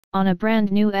On a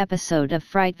brand new episode of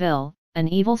Frightville, an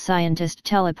evil scientist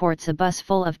teleports a bus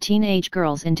full of teenage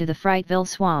girls into the Frightville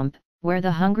Swamp, where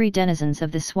the hungry denizens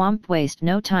of the swamp waste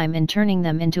no time in turning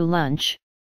them into lunch.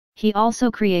 He also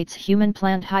creates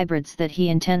human-plant hybrids that he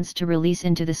intends to release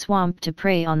into the swamp to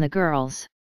prey on the girls.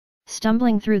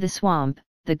 Stumbling through the swamp,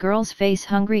 the girls face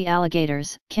hungry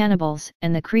alligators, cannibals,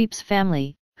 and the creep's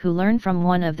family, who learn from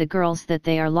one of the girls that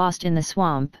they are lost in the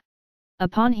swamp.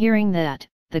 Upon hearing that,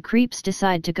 the creeps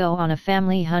decide to go on a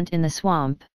family hunt in the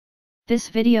swamp. This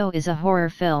video is a horror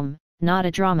film, not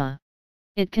a drama.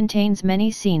 It contains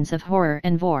many scenes of horror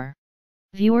and vore.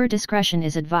 Viewer discretion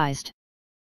is advised.